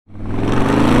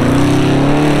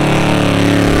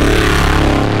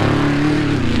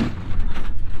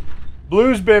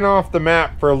Blue's been off the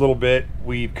map for a little bit.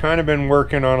 We've kind of been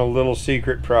working on a little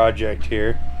secret project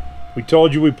here. We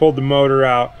told you we pulled the motor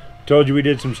out. Told you we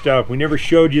did some stuff. We never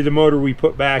showed you the motor we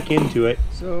put back into it.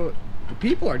 So the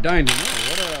people are dying to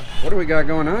know. What do we got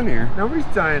going on here? Nobody's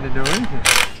dying to know anything.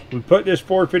 We put this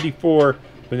 454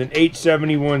 with an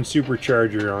 871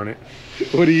 supercharger on it.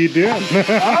 What are you doing? Oh,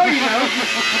 you know,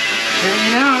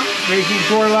 hanging out, making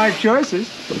poor life choices.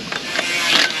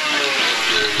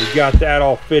 We've got that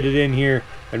all fitted in here,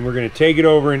 and we're going to take it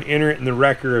over and enter it in the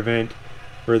Wrecker event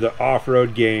for the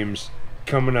Offroad Games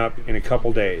coming up in a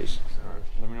couple days.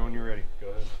 Let me know when you're ready. Go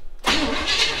ahead.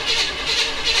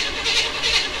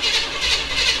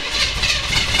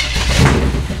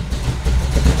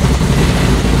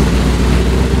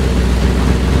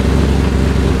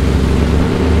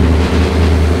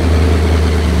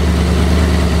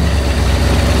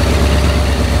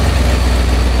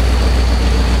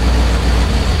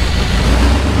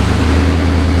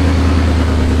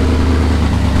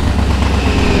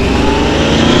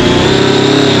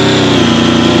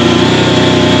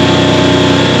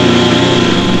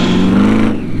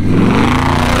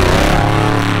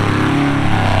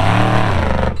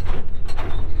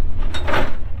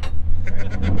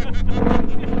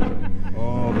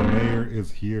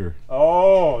 Here.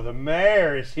 Oh, the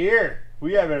mayor is here.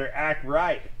 We better act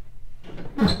right.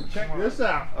 Check this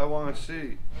out. I want to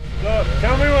see. Look,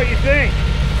 tell me what you think.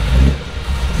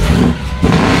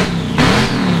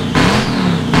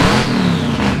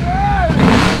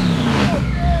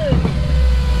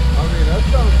 I mean, that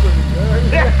sounds pretty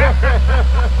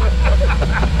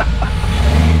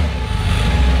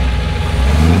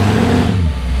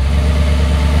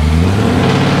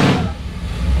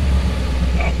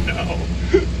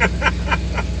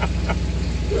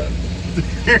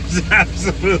There's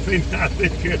absolutely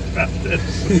nothing good about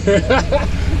this.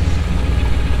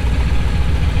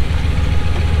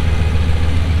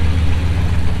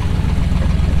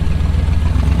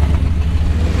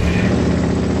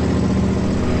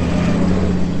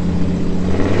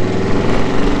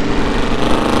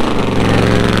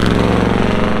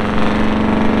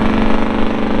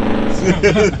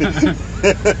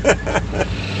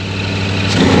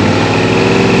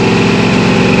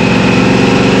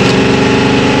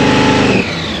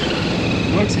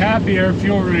 Happy air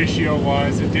fuel ratio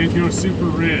wise, it did go super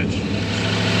rich.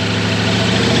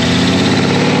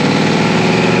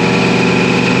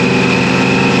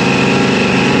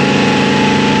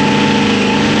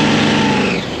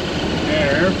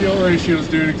 Yeah, air fuel ratio is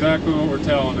doing exactly what we're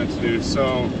telling it to do,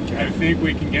 so I think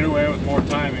we can get away with more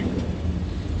timing.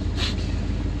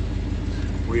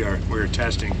 We're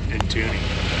testing and tuning.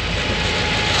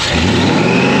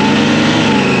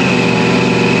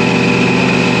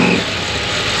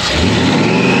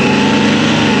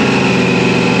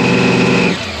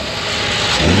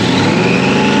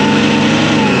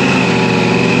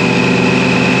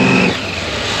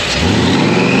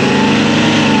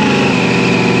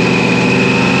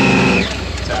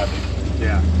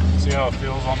 See how it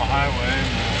feels on the highway.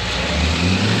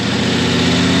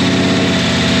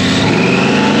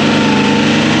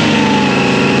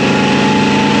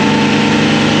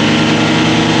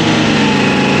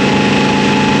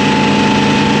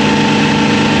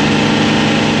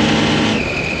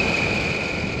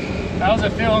 How's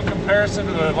it feel in comparison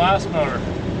to the last motor?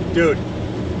 Dude,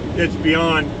 it's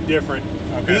beyond different.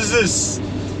 Okay. This is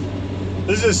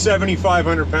a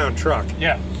 7,500 pound truck.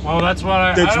 Yeah. Well, that's what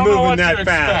I That's don't know moving what that to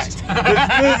fast. expect.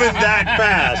 It's moving that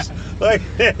fast. Like,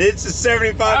 it's a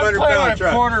 7,500 pound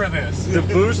truck. A quarter of this. The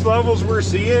boost levels we're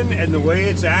seeing and the way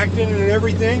it's acting and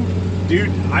everything, dude,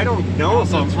 I don't know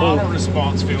if Also, I'm throttle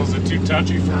response feels it too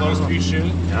touchy for low speed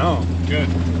shit. No. Good.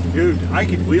 Dude, I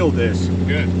could wheel this.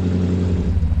 Good.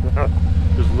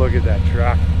 Just look at that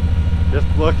truck. Just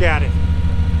look at it.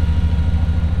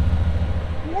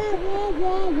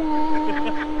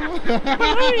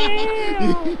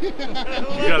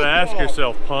 You gotta ask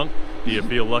yourself, punk, do you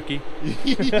feel lucky?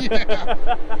 Yeah.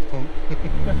 Punk.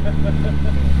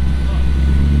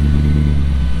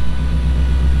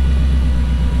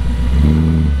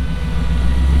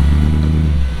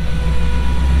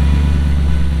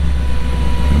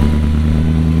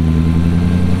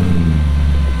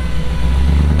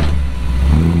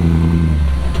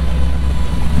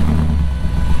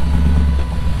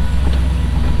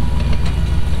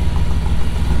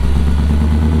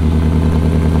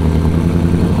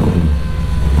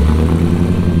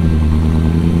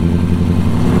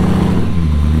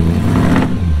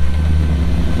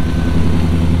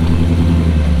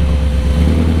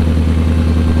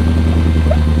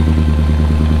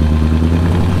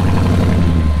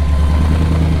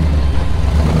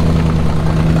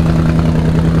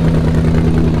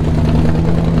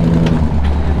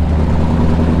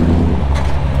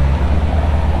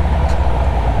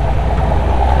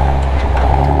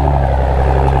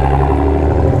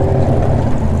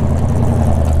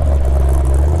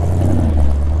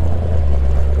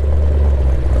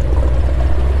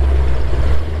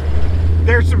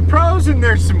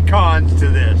 cons to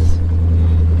this.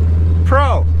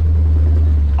 Pro,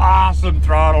 awesome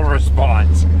throttle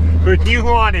response. When you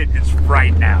want it, it's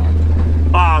right now.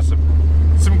 Awesome.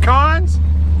 Some cons,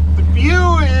 the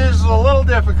view is a little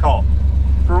difficult.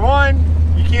 For one,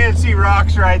 you can't see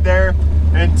rocks right there.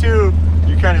 And two,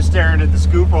 you're kind of staring at the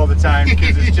scoop all the time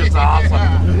because it's just awesome.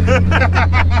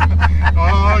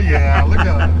 Oh yeah, look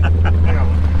at that.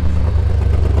 Yeah.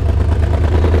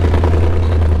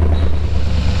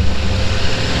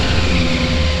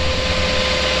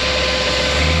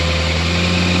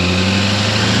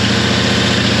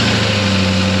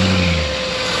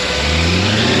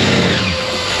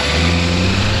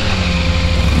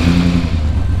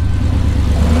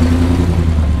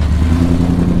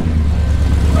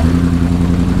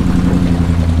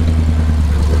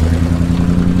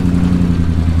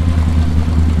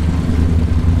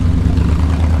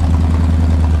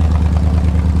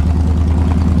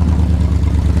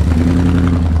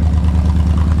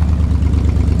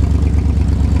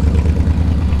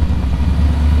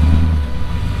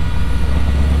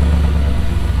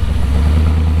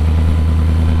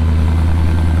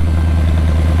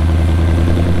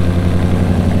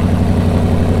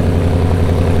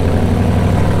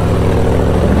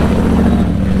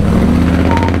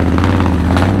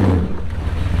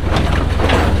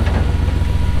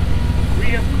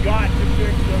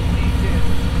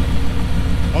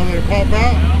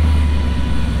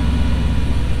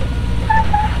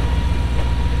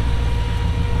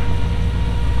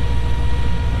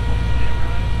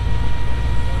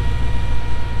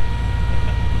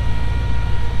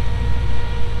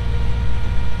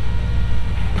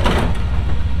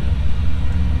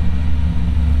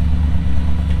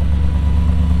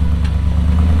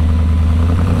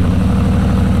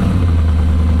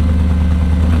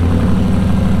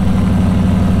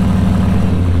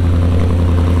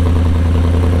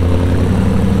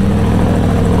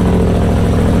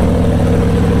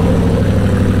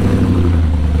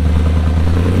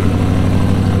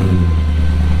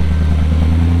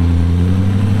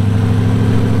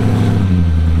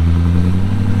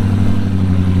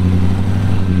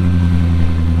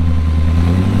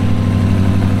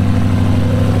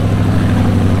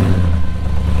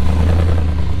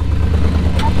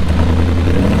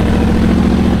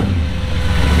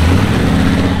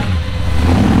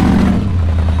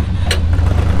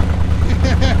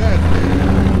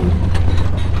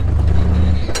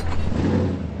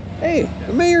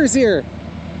 The mayor's here.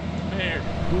 Mayor.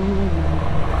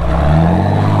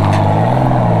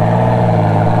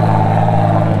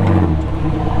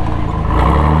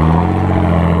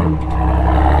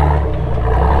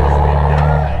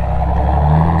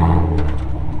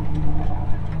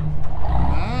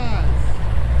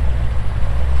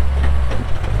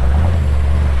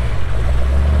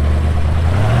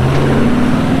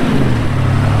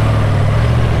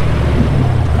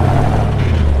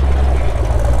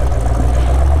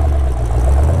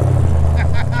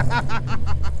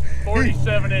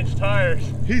 Tires.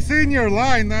 He's seen your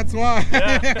line, that's why.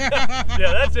 Yeah,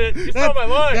 yeah, that's it. You saw my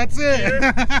line. That's it.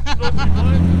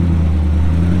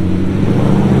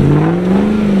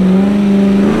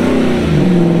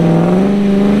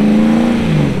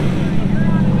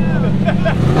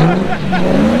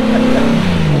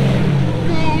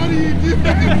 What are you doing?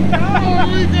 What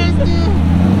are you guys doing?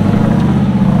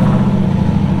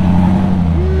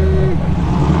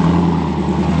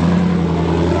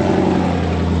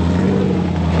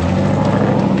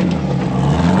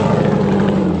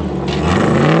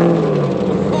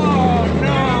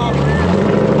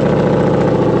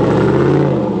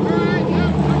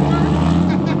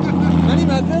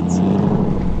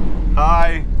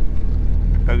 Hi.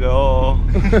 Hello.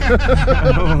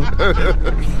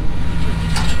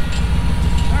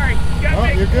 Sorry,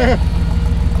 You're good.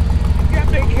 you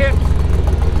got big hips.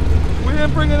 We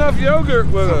didn't bring enough yogurt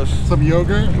with us. Some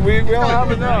yogurt? We don't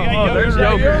have enough. Oh, there's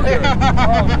yogurt.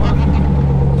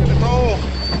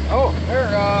 Oh, there,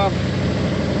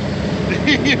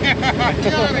 Yeah,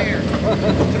 get out of here.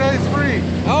 Today's free.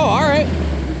 oh, all right.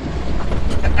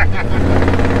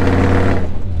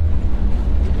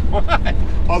 What?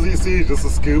 All you see is just a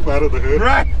scoop out of the hood.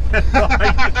 Right. That's all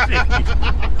I can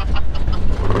see.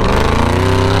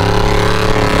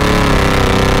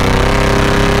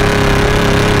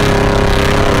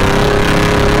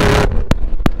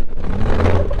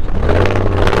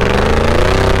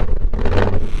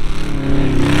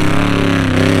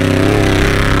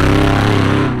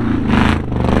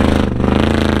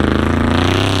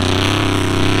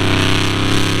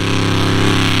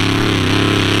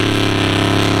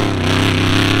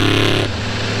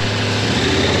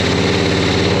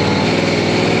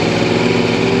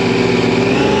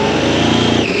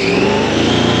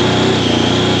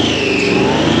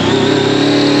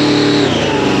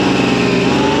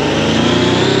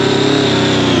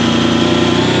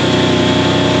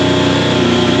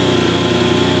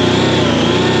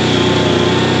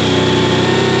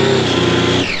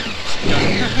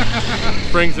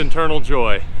 brings internal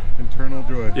joy. Internal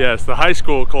joy. Yes, the high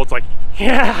school Colt's like,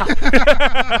 yeah.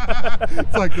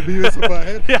 It's like the Beavis and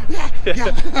Butthead.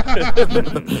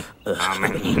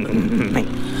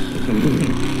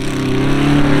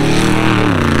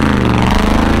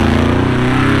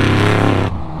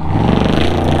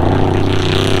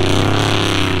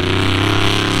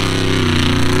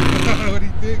 What do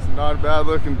you think? Not a bad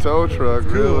looking tow truck,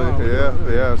 Cool, really. huh?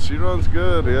 Yeah, she runs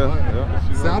good. Yeah, she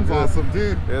runs Sounds good. awesome,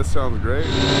 dude. Yeah, it sounds great.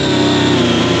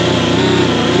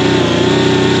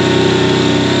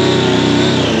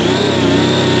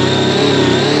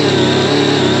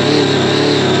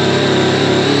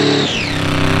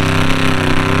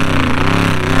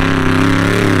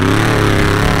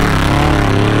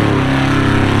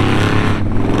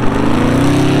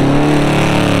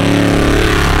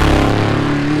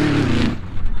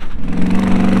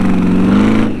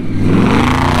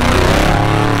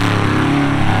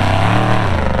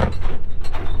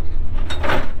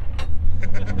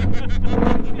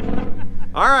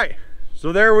 All right,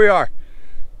 so there we are.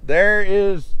 There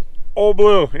is Old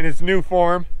Blue in its new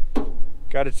form.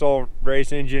 Got its old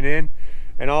race engine in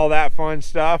and all that fun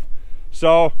stuff.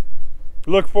 So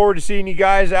look forward to seeing you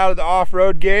guys out at the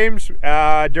Off-Road Games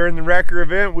during the Wrecker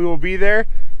event. We will be there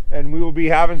and we will be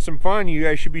having some fun. You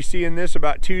guys should be seeing this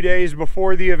about 2 days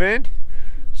before the event.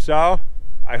 So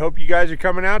I hope you guys are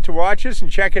coming out to watch us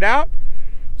and check it out.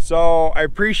 So I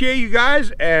appreciate you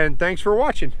guys and thanks for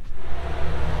watching.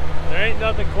 There ain't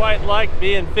nothing quite like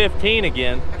being 15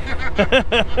 again.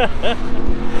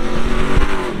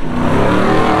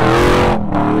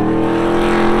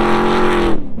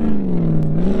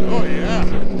 Oh yeah.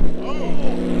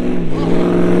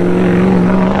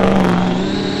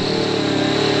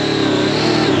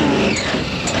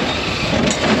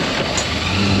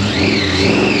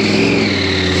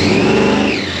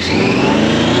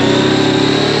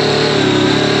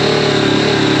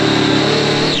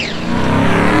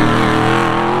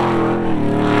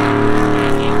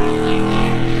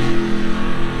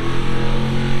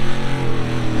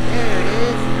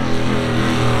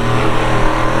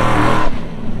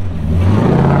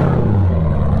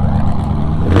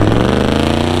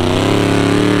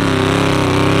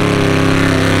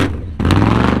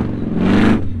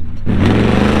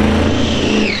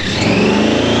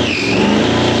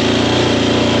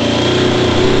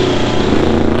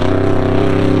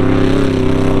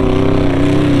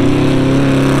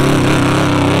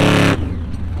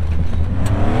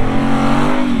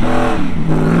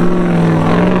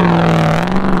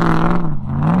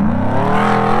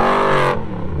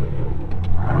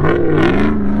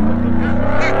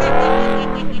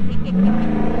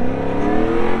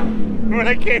 When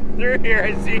I came through here,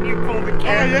 I seen you pull the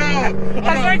camera. Oh yeah.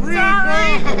 I was like,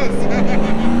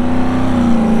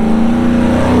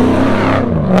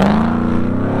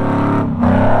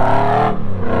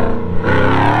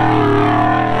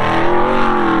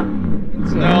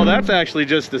 No, that's actually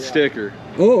just the sticker.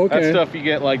 Oh, okay. That's stuff you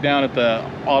get like down at the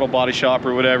auto body shop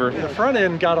or whatever. The front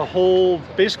end got a whole,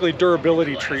 basically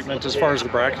durability treatment as far as the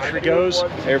bracketry goes.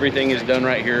 Everything is done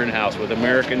right here in-house with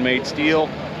American-made steel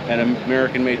and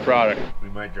American-made product. We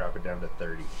might drop it down to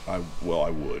 30. Well, I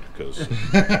would, because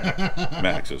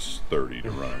max is 30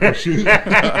 to run.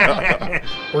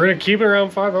 We're gonna keep it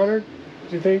around 500,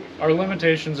 do you think? Our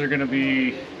limitations are gonna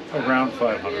be around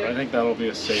 500. I think that'll be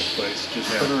a safe place. Just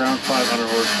put around 500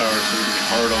 horsepower so we can be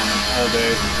hard on all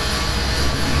day.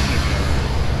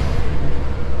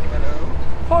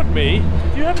 Pardon me,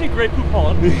 do you have any Grey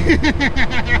Poupon?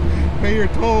 Pay your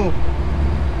toll.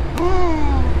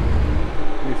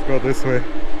 Let's go this way.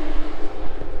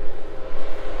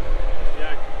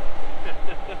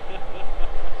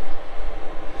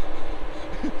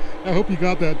 I hope you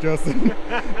got that, Justin.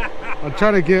 I'm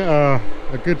trying to get a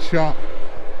good shot. You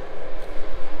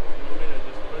want me to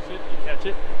just push it, you catch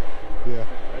it? Yeah.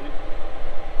 Ready?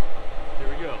 Here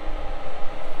we go.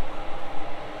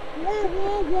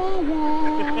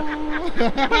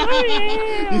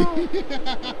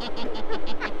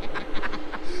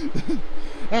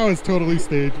 That was totally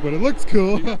staged, but it looks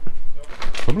cool.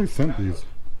 Somebody sent these,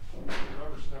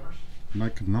 and I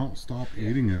could not stop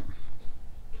eating it.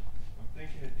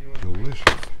 Delicious.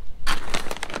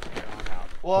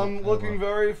 Well, I'm looking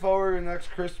very forward to next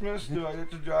Christmas. Do I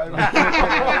get to drive?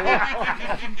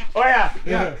 Oh yeah,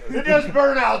 it does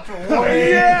burnouts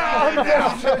way.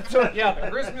 Yeah, the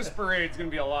Christmas parade's gonna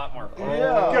be a lot more fun.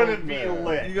 Yeah, Gonna be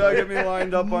lit. you gotta get me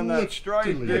lined up on that strike,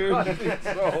 dude.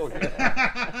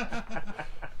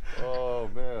 Oh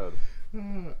man.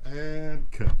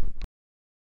 And cut.